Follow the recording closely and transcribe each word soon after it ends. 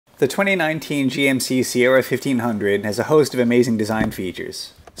The 2019 GMC Sierra 1500 has a host of amazing design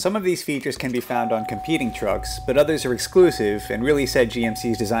features. Some of these features can be found on competing trucks, but others are exclusive and really set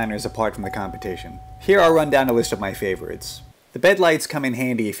GMC's designers apart from the competition. Here I'll run down a list of my favorites. The bed lights come in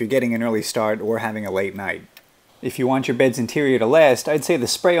handy if you're getting an early start or having a late night. If you want your bed's interior to last, I'd say the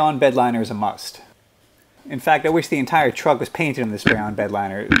spray-on bed liner is a must. In fact, I wish the entire truck was painted in the spray-on bed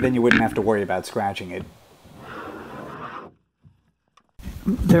liner, then you wouldn't have to worry about scratching it.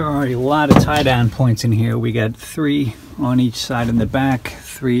 There are a lot of tie-down points in here. We got 3 on each side in the back,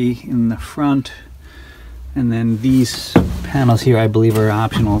 3 in the front, and then these panels here I believe are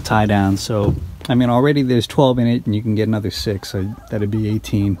optional tie-down. So, I mean, already there's 12 in it and you can get another 6, so that'd be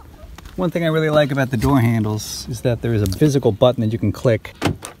 18. One thing I really like about the door handles is that there is a physical button that you can click,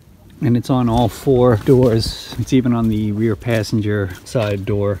 and it's on all 4 doors. It's even on the rear passenger side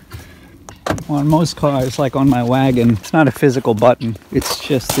door. On most cars, like on my wagon, it's not a physical button. It's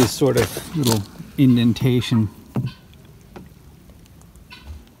just this sort of little indentation.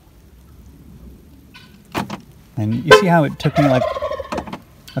 And you see how it took me like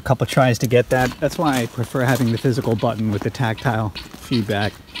a couple tries to get that? That's why I prefer having the physical button with the tactile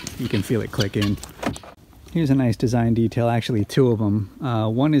feedback. You can feel it click in. Here's a nice design detail, actually 2 of them.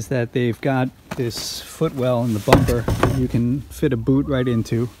 One is that they've got this footwell in the bumper you can fit a boot right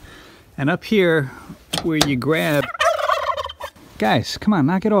into. And up here, where you grab... Guys, come on,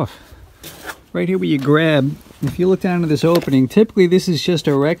 knock it off. Right here where you grab, if you look down into this opening, typically this is just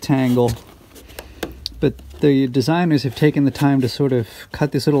a rectangle. But the designers have taken the time to sort of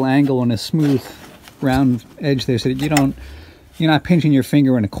cut this little angle on a smooth, round edge there so that you're not pinching your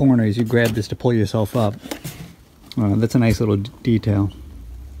finger in a corner as you grab this to pull yourself up. That's a nice little detail.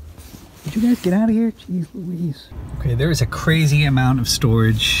 Did you guys get out of here? Jeez Louise. Okay, there is a crazy amount of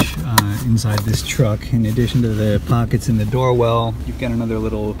storage inside this truck. In addition to the pockets in the door well, you've got another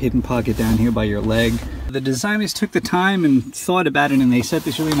little hidden pocket down here by your leg. The designers took the time and thought about it, and they set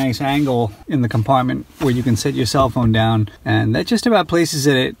this really nice angle in the compartment where you can set your cell phone down, and that just about places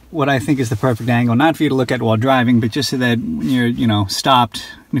it at what I think is the perfect angle, not for you to look at while driving, but just so that when you're, stopped,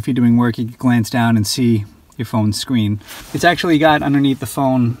 and if you're doing work, you can glance down and see your phone's screen. It's actually got underneath the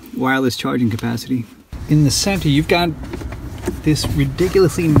phone wireless charging capacity. In the center, you've got this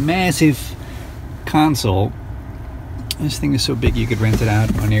ridiculously massive console. This thing is so big you could rent it out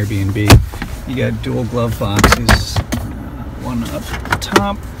on Airbnb. You got dual glove boxes, one up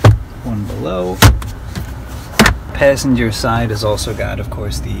top, one below. Passenger side has also got, of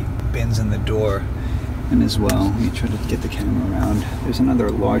course, the bins in the door. And as well, let me try to get the camera around. There's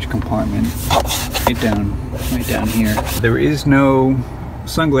another large compartment right down here. There is no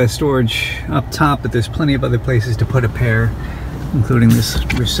sunglass storage up top, but there's plenty of other places to put a pair, including this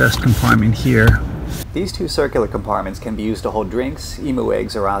recessed compartment here. These 2 circular compartments can be used to hold drinks, emu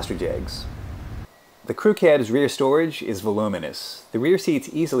eggs, or ostrich eggs. The crew cab's rear storage is voluminous. The rear seats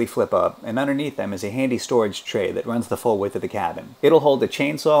easily flip up, and underneath them is a handy storage tray that runs the full width of the cabin. It'll hold a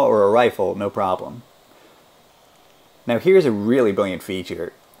chainsaw or a rifle, no problem. Now here's a really brilliant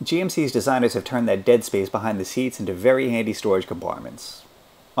feature. GMC's designers have turned that dead space behind the seats into very handy storage compartments.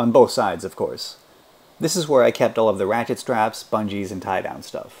 On both sides, of course. This is where I kept all of the ratchet straps, bungees, and tie-down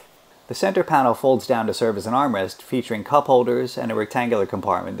stuff. The center panel folds down to serve as an armrest, featuring cup holders and a rectangular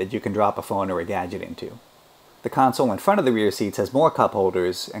compartment that you can drop a phone or a gadget into. The console in front of the rear seats has more cup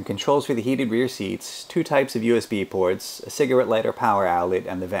holders and controls for the heated rear seats, 2 types of USB ports, a cigarette lighter power outlet,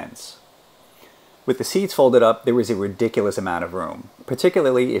 and the vents. With the seats folded up, there is a ridiculous amount of room.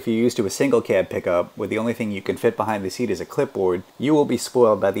 Particularly if you're used to a single cab pickup where the only thing you can fit behind the seat is a clipboard, you will be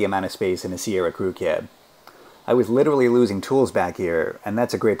spoiled by the amount of space in a Sierra crew cab. I was literally losing tools back here, and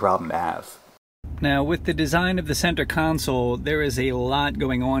that's a great problem to have. Now, with the design of the center console, there is a lot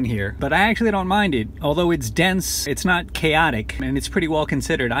going on here, but I actually don't mind it. Although it's dense, it's not chaotic, and it's pretty well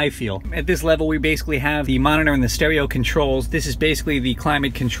considered, I feel. At this level, we basically have the monitor and the stereo controls. This is basically the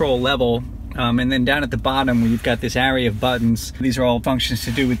climate control level. And then down at the bottom, we've got this array of buttons. These are all functions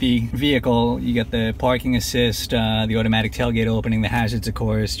to do with the vehicle. You got the parking assist, the automatic tailgate opening, the hazards, of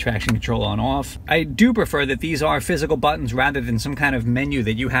course, traction control on off. I do prefer that these are physical buttons rather than some kind of menu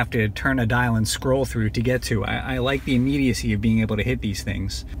that you have to turn a dial and scroll through to get to. I like the immediacy of being able to hit these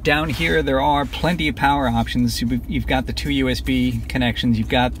things. Down here, there are plenty of power options. You've got the 2 USB connections, you've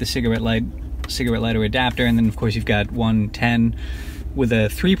got the cigarette lighter adapter, and then of course you've got 110 with a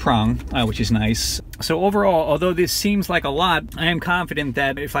 3-prong, which is nice. So overall, although this seems like a lot, I am confident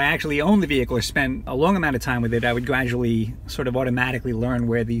that if I actually own the vehicle or spent a long amount of time with it, I would gradually sort of automatically learn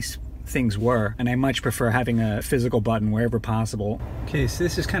where these things were, and I much prefer having a physical button wherever possible. Okay, so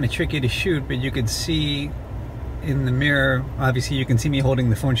this is kind of tricky to shoot, but you could see in the mirror, obviously you can see me holding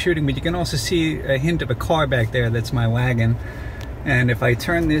the phone shooting, but you can also see a hint of a car back there. That's my wagon. And if I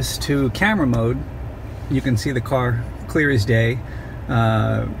turn this to camera mode, you can see the car clear as day.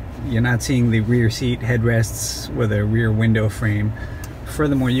 You're not seeing the rear seat headrests or the rear window frame.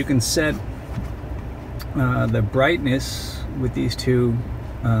 Furthermore, you can set the brightness with these two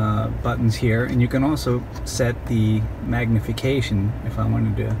buttons here, and you can also set the magnification if I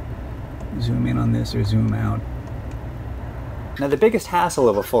wanted to zoom in on this or zoom out. Now, the biggest hassle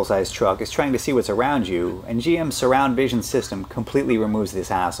of a full-size truck is trying to see what's around you, and GM's surround vision system completely removes this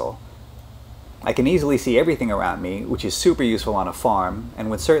hassle. I can easily see everything around me, which is super useful on a farm, and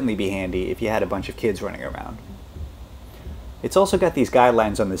would certainly be handy if you had a bunch of kids running around. It's also got these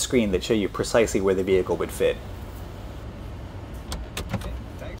guidelines on the screen that show you precisely where the vehicle would fit.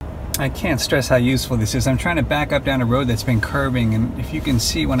 I can't stress how useful this is. I'm trying to back up down a road that's been curbing, and if you can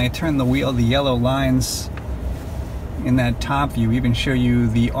see when I turn the wheel, the yellow lines in that top view even show you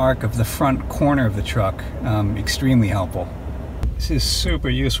the arc of the front corner of the truck. Extremely helpful. This is super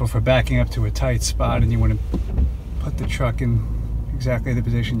useful for backing up to a tight spot and you want to put the truck in exactly the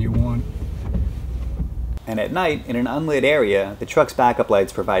position you want. And at night, in an unlit area, the truck's backup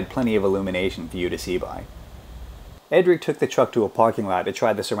lights provide plenty of illumination for you to see by. Edric took the truck to a parking lot to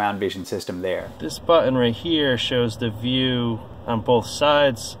try the surround vision system there. This button right here shows the view on both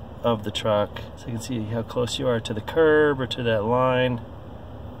sides of the truck, so you can see how close you are to the curb or to that line.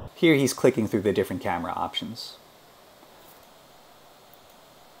 Here he's clicking through the different camera options.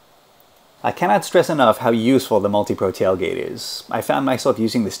 I cannot stress enough how useful the multi-pro tailgate is. I found myself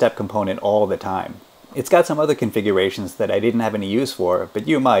using the step component all the time. It's got some other configurations that I didn't have any use for, but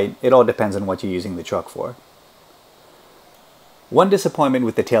you might. It all depends on what you're using the truck for. One disappointment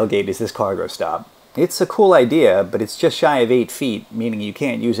with the tailgate is this cargo stop. It's a cool idea, but it's just shy of 8 feet, meaning you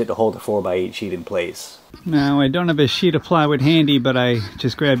can't use it to hold a 4x8 sheet in place. Now, I don't have a sheet of plywood handy, but I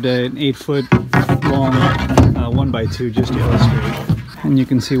just grabbed an 8-foot long 1x2 just to illustrate. And you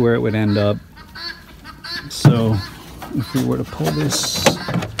can see where it would end up. So, if we were to pull this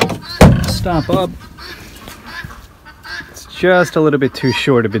stop up, it's just a little bit too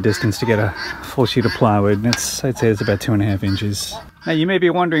short of a distance to get a full sheet of plywood. I'd say it's about 2.5 inches. Now, you may be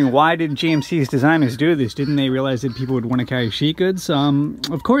wondering, why did GMC's designers do this? Didn't they realize that people would want to carry sheet goods?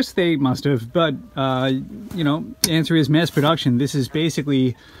 Of course they must have, but, you know, the answer is mass production. This is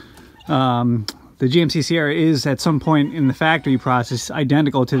basically, the GMC Sierra is, at some point in the factory process,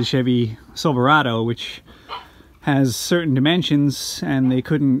 identical to the Chevy Silverado, which has certain dimensions, and they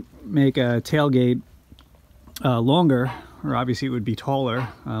couldn't make a tailgate longer, or obviously it would be taller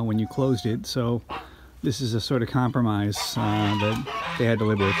when you closed it, so this is a sort of compromise that they had to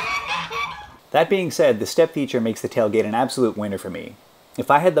live with. That being said, the step feature makes the tailgate an absolute winner for me.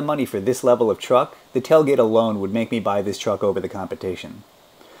 If I had the money for this level of truck, the tailgate alone would make me buy this truck over the competition.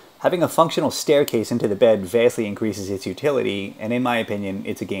 Having a functional staircase into the bed vastly increases its utility, and in my opinion,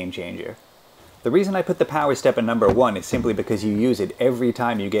 it's a game changer. The reason I put the power step at number 1 is simply because you use it every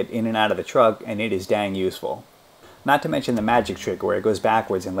time you get in and out of the truck, and it is dang useful. Not to mention the magic trick where it goes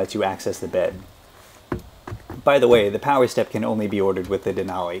backwards and lets you access the bed. By the way, the power step can only be ordered with the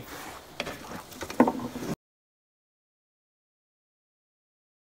Denali.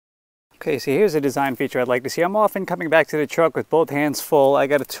 Okay, so here's a design feature I'd like to see. I'm often coming back to the truck with both hands full. I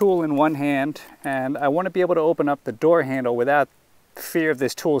got a tool in one hand, and I want to be able to open up the door handle without fear of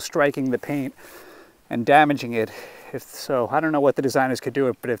this tool striking the paint and damaging it. If so, I don't know what the designers could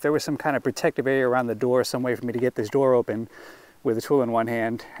do, but if there was some kind of protective area around the door, some way for me to get this door open with a tool in one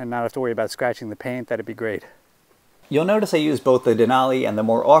hand and not have to worry about scratching the paint, that'd be great. You'll notice I use both the Denali and the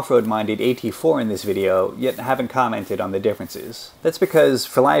more off-road minded AT4 in this video, yet haven't commented on the differences. That's because,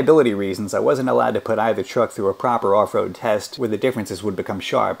 for liability reasons, I wasn't allowed to put either truck through a proper off-road test where the differences would become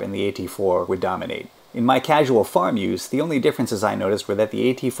sharp and the AT4 would dominate. In my casual farm use, the only differences I noticed were that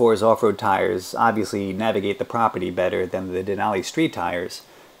the AT4's off-road tires obviously navigate the property better than the Denali street tires,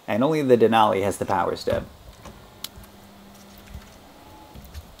 and only the Denali has the power step.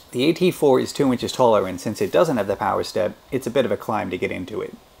 The AT4 is 2 inches taller, and since it doesn't have the power step, it's a bit of a climb to get into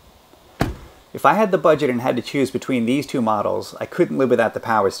it. If I had the budget and had to choose between these two models, I couldn't live without the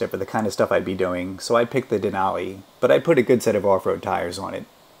power step for the kind of stuff I'd be doing, so I'd pick the Denali, but I'd put a good set of off-road tires on it.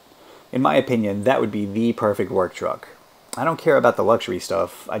 In my opinion, that would be the perfect work truck. I don't care about the luxury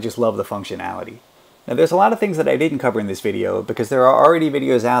stuff, I just love the functionality. Now, there's a lot of things that I didn't cover in this video because there are already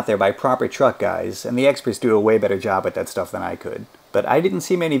videos out there by proper truck guys, and the experts do a way better job at that stuff than I could. But I didn't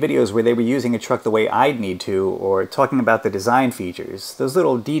see many videos where they were using a truck the way I'd need to, or talking about the design features, those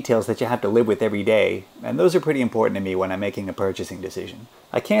little details that you have to live with every day, and those are pretty important to me when I'm making a purchasing decision.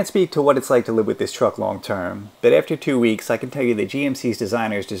 I can't speak to what it's like to live with this truck long term, but after 2 weeks I can tell you that GMC's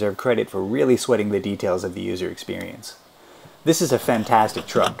designers deserve credit for really sweating the details of the user experience. This is a fantastic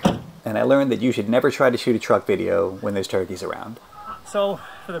truck, and I learned that you should never try to shoot a truck video when there's turkeys around. So,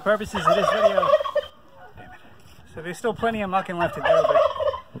 for the purposes of this video, so there's still plenty of mucking left to do,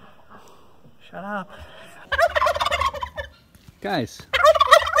 but shut up. Guys,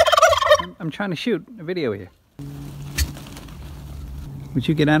 I'm trying to shoot a video here. Would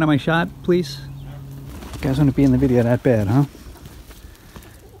you get out of my shot, please? You guys want to be in the video that bad, huh?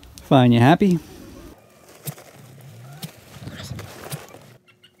 Fine, you happy?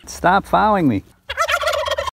 Stop following me.